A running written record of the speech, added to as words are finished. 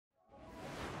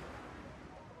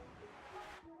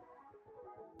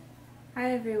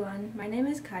Hi everyone, my name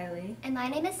is Kylie. And my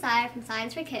name is Saiya from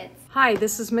Science for Kids. Hi,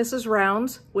 this is Mrs.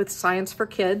 Rounds with Science for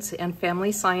Kids and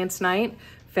Family Science Night,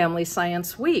 Family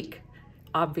Science Week,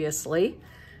 obviously.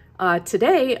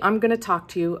 Today, I'm going to talk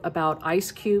to you about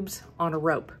ice cubes on a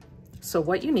rope. So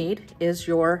what you need is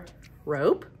your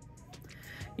rope,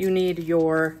 you need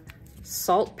your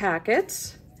salt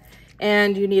packets,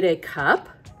 and you need a cup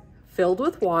filled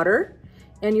with water,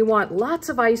 and you want lots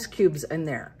of ice cubes in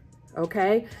there,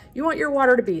 okay? You want your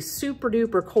water to be super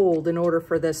duper cold in order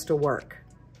for this to work.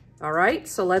 All right,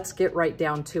 so let's get right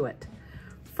down to it.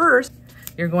 First,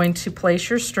 you're going to place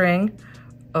your string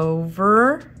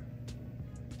over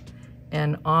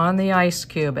and on the ice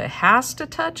cube. It has to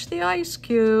touch the ice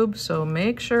cube, so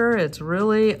make sure it's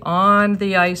really on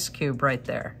the ice cube right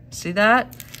there. See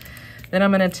that? Then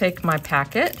I'm gonna take my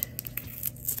packet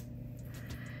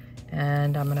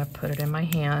and I'm gonna put it in my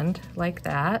hand like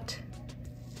that.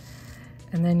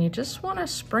 And then you just wanna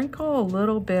sprinkle a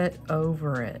little bit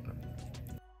over it.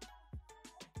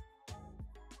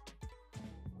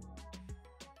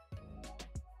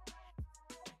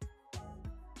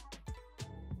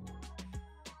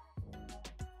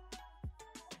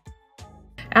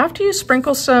 After you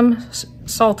sprinkle some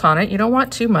salt on it, you don't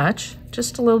want too much,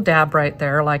 just a little dab right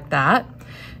there like that.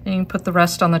 And you can put the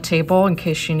rest on the table in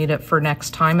case you need it for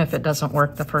next time if it doesn't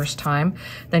work the first time.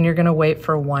 Then you're gonna wait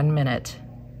for 1 minute.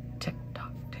 Tick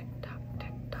tock, tick tock,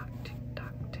 tick tock, tick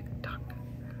tock, tick tock.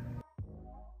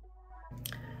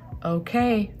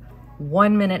 Okay,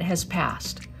 1 minute has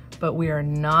passed, but we are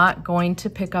not going to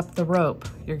pick up the rope.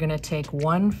 You're gonna take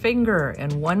one finger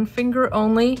and one finger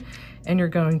only, and you're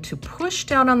going to push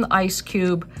down on the ice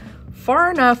cube far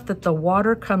enough that the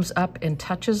water comes up and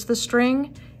touches the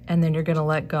string, and then you're gonna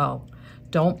let go.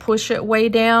 Don't push it way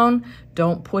down.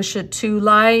 Don't push it too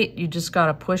light. You just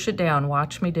gotta push it down.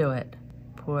 Watch me do it.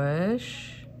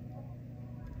 Push.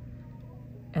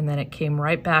 And then it came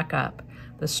right back up.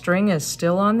 The string is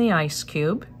still on the ice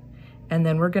cube, and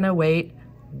then we're gonna wait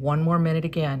 1 more minute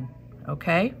again.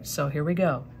 Okay, so here we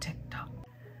go. Tick tock.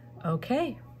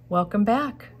 Okay, welcome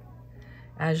back.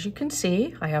 As you can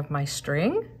see, I have my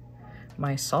string,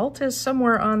 my salt is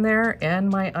somewhere on there, and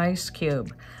my ice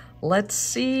cube. Let's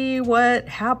see what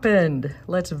happened.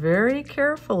 Let's very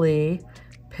carefully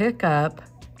pick up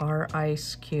our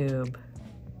ice cube.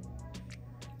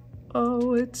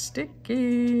 Oh, it's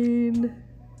sticking.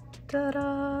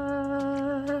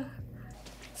 Ta-da!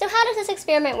 So how does this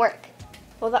experiment work?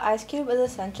 Well, the ice cube is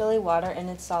essentially water in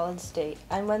its solid state,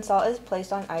 and when salt is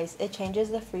placed on ice, it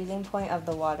changes the freezing point of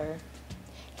the water.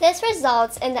 This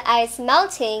results in the ice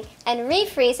melting and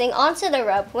refreezing onto the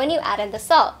rope when you add in the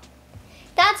salt.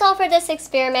 That's all for this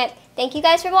experiment. Thank you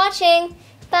guys for watching.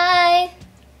 Bye!